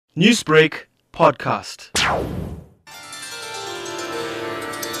Newsbreak podcast.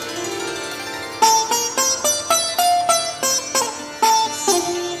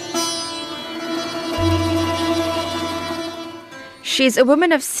 She's a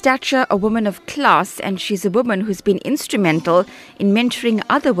woman of stature, a woman of class, and she's a woman who's been instrumental in mentoring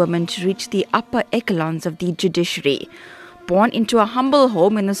other women to reach the upper echelons of the judiciary. Born into a humble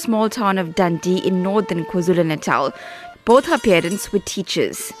home in the small town of Dundee in northern KwaZulu-Natal, both her parents were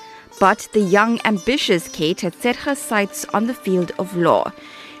teachers. But the young, ambitious Kate had set her sights on the field of law.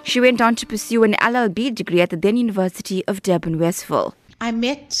 She went on to pursue an LLB degree at the then University of Durban Westville. I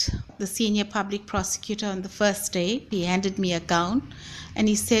met the senior public prosecutor on the first day. He handed me a gown and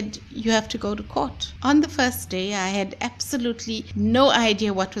he said, "You have to go to court." On the first day, I had absolutely no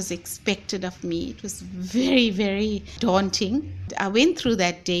idea what was expected of me. It was very, very daunting. I went through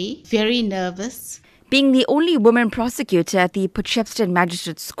that day very nervous. Being the only woman prosecutor at the Port Shepstone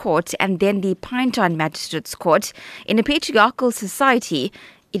Magistrates Court and then the Pinetown Magistrates Court in a patriarchal society,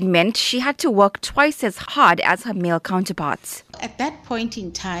 it meant she had to work twice as hard as her male counterparts. At that point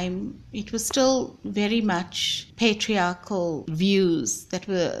in time, it was still very much patriarchal views that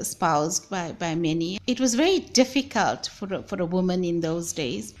were espoused by many. It was very difficult for a woman in those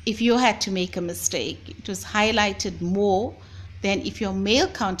days. If you had to make a mistake, it was highlighted more than if your male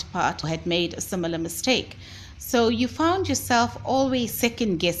counterpart had made a similar mistake. So you found yourself always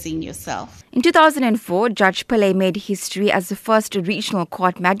second-guessing yourself. In 2004, Judge Pillay made history as the first regional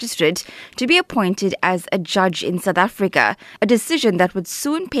court magistrate to be appointed as a judge in South Africa, a decision that would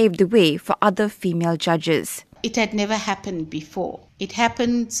soon pave the way for other female judges. It had never happened before. It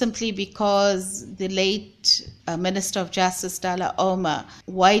happened simply because the late Minister of Justice, Dala Oma,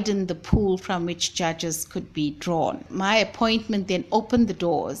 widened the pool from which judges could be drawn. My appointment then opened the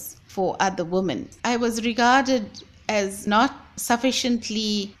doors for other women. I was regarded as not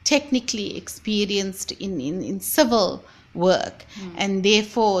sufficiently technically experienced in civil work, and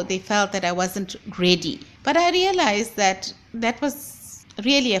therefore they felt that I wasn't ready. But I realized that was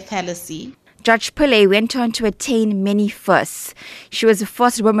really a fallacy. Judge Pillay went on to attain many firsts. She was the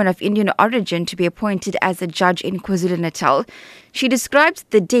first woman of Indian origin to be appointed as a judge in KwaZulu-Natal. She describes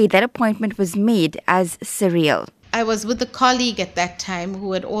the day that appointment was made as surreal. I was with a colleague at that time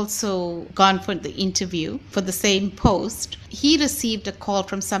who had also gone for the interview for the same post. He received a call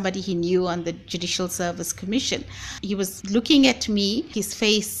from somebody he knew on the Judicial Service Commission. He was looking at me, his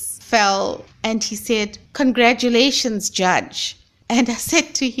face fell, and he said, "Congratulations, Judge." And I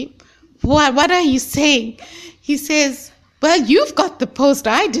said to him, What are you saying? He says, "Well, you've got the post,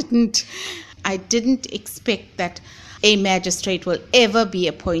 I didn't." I didn't expect that a magistrate will ever be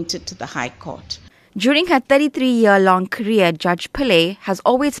appointed to the High Court. During her 33-year-long career, Judge Pillay has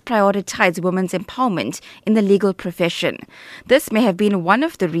always prioritized women's empowerment in the legal profession. This may have been one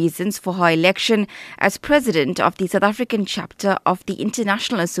of the reasons for her election as president of the South African chapter of the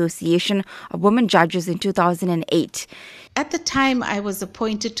International Association of Women Judges in 2008. At the time I was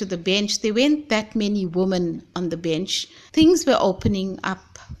appointed to the bench, there weren't that many women on the bench. Things were opening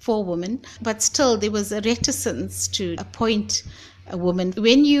up for women, but still there was a reticence to appoint a woman.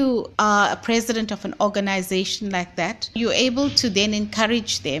 When you are a president of an organization like that, you're able to then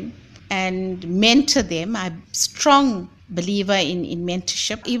encourage them and mentor them. I'm a strong believer in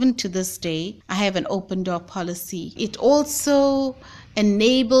mentorship. Even to this day, I have an open door policy. It also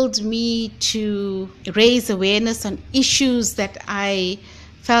enabled me to raise awareness on issues that I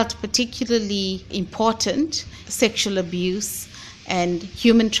felt particularly important: sexual abuse and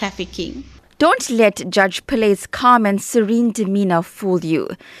human trafficking. Don't let Judge Pillay's calm and serene demeanor fool you.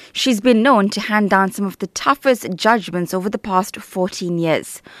 She's been known to hand down some of the toughest judgments over the past 14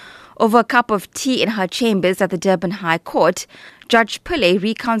 years. Over a cup of tea in her chambers at the Durban High Court, Judge Pillay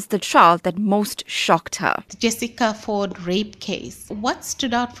recounts the trial that most shocked her. The Jessica Ford rape case. What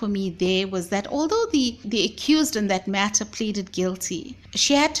stood out for me there was that although the accused in that matter pleaded guilty,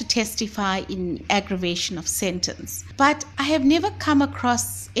 she had to testify in aggravation of sentence. But I have never come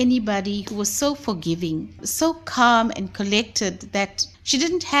across anybody who was so forgiving, so calm and collected that she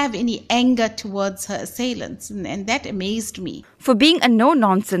didn't have any anger towards her assailants, and that amazed me. For being a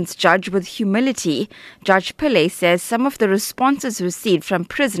no-nonsense judge with humility, Judge Pillay says some of the responses received from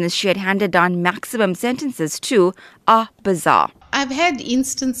prisoners she had handed down maximum sentences to are bizarre. I've had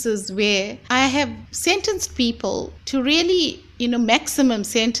instances where I have sentenced people to really, maximum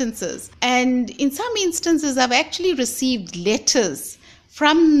sentences. And in some instances, I've actually received letters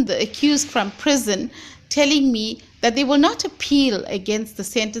from the accused from prison telling me that they will not appeal against the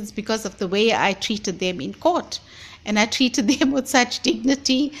sentence because of the way I treated them in court. and I treated them with such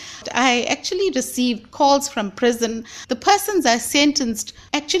dignity. I actually received calls from prison. The persons I sentenced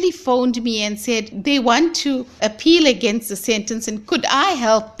actually phoned me and said they want to appeal against the sentence and could I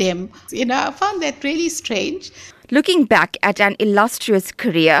help them? I found that really strange. Looking back at an illustrious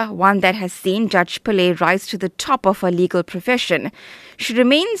career, one that has seen Judge Pillay rise to the top of her legal profession, she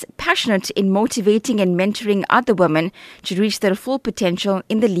remains passionate in motivating and mentoring other women to reach their full potential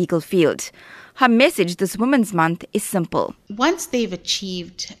in the legal field. Her message this Women's Month is simple. Once they've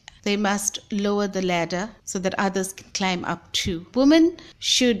achieved, they must lower the ladder so that others can climb up too. Women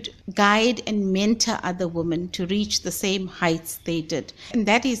should guide and mentor other women to reach the same heights they did. And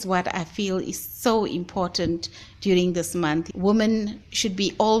that is what I feel is so important during this month. Women should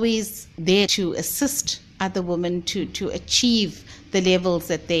be always there to assist other women to achieve the levels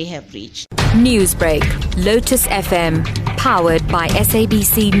that they have reached. Newsbreak, Lotus FM, powered by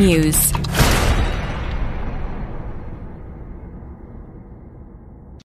SABC News.